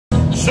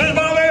Since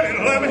my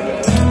baby left me,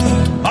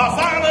 I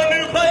found a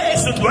new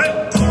place to dwell.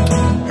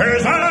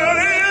 Here's honey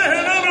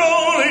in the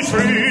lonely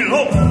street.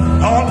 Oh,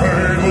 I'll go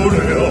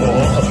to hell.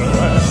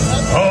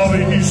 I'll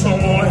be so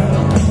lonely.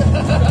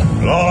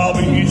 Lord, I'll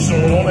be so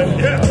lonely.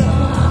 Yeah,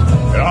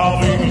 I'll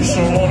be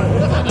so lonely.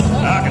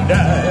 I could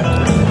die.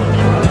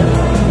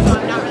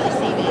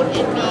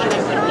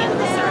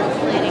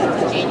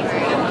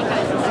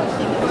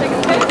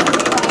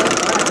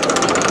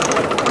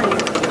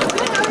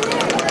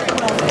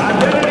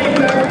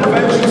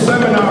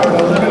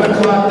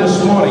 This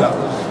morning,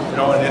 you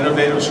know, an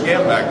innovative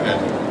scam back then,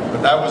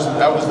 but that was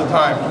the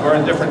time. We're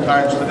in different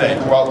times today.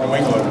 Throughout New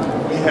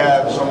England, we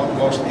have some of the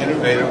most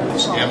innovative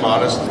scam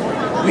artists.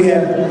 We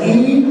have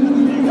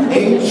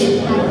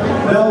E.H.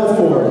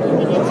 Belfort.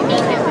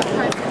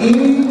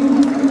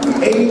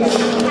 E.H.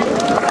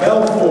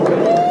 Belfort.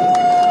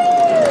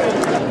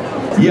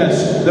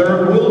 Yes,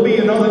 there will be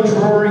another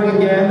drawing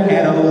again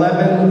at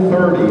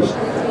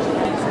 11:30.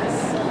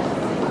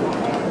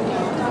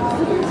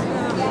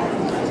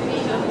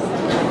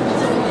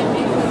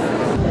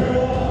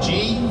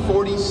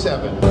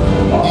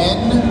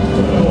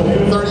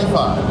 N35.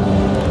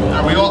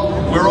 Are we all?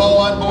 We're all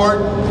on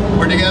board.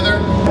 We're together.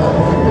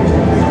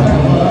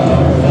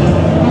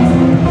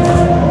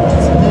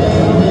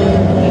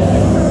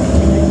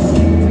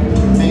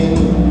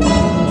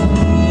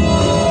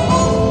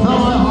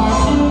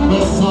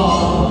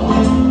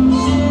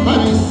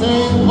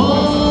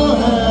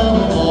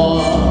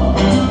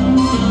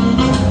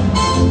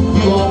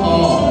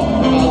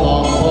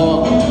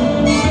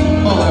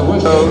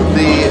 So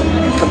the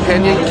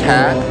companion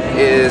cat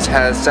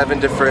has 7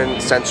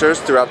 different sensors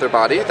throughout their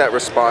body that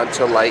respond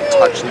to light,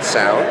 touch, and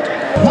sound.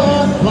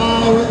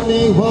 Fly with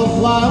me, we'll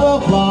fly,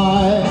 we'll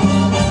fly.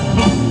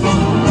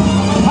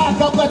 Pack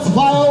up, let's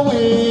fly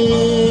away.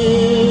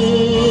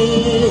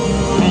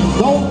 And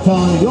don't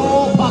turn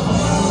your back.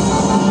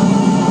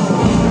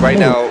 Right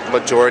now,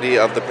 majority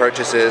of the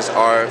purchases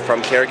are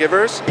from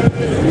caregivers.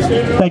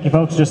 Thank you,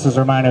 folks. Just as a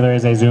reminder, there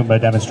is a Zumba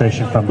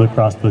demonstration from Blue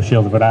Cross Blue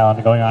Shield of Rhode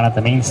Island going on at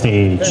the main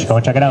stage. Go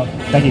and check it out.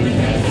 Thank you.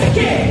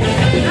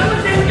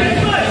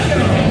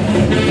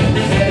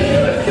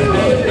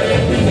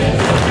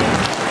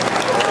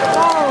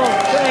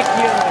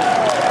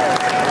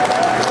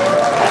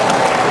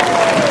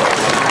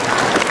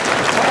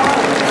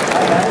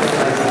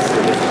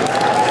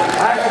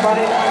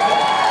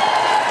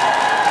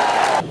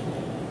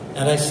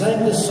 And I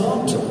sang this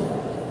song to them.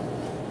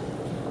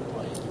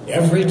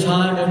 Every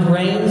time it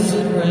rains,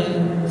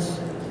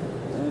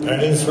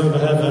 pennies from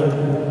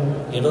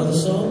heaven. You know the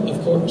song,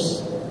 of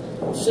course?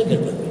 Sing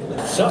it with me.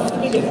 Start from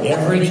the beginning.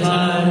 Every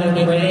time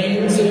it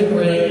rains,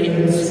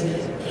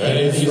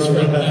 pennies from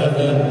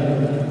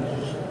heaven.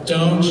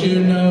 Don't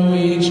you know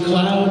each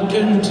cloud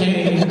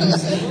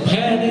contains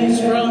pennies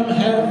from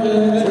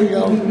heaven? Here we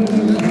go.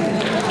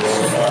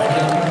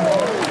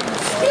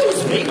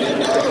 Excuse me.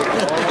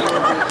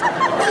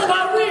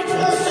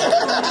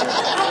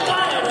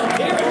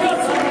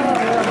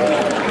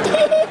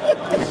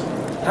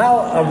 How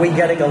are we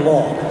getting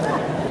along?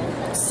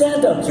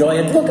 Stand up, Joy,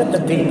 and look at the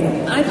people.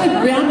 I'd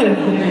like rather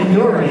hear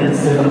your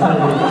answer.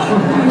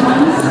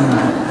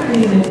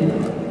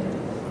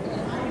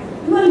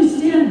 You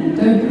understand,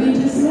 don't you,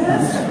 Regis?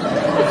 Yes.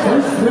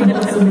 First, we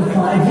had some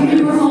reply.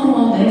 You were home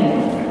all day.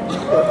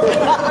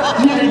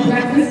 You had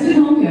breakfast at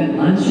home, you had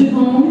lunch at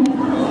home.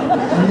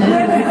 And then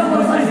where the hell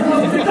was I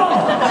supposed to go?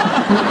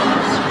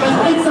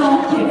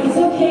 It's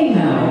okay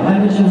now.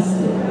 I'm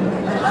adjusted.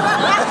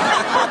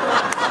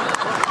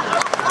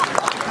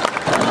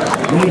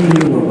 Maybe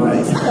you were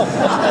right.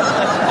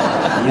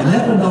 You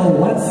never know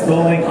what's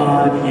going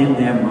on in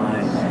their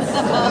minds.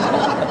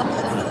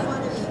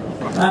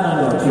 I don't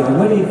know, Joy.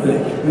 What do you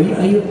think?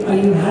 Are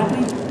you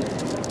happy?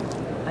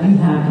 I'm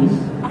happy.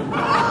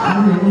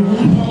 I'm really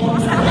happy.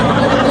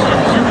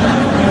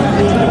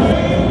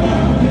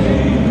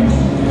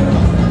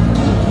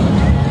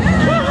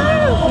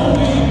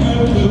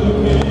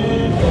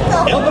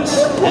 Elvis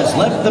has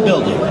left the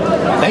building.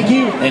 Thank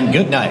you and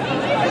good night.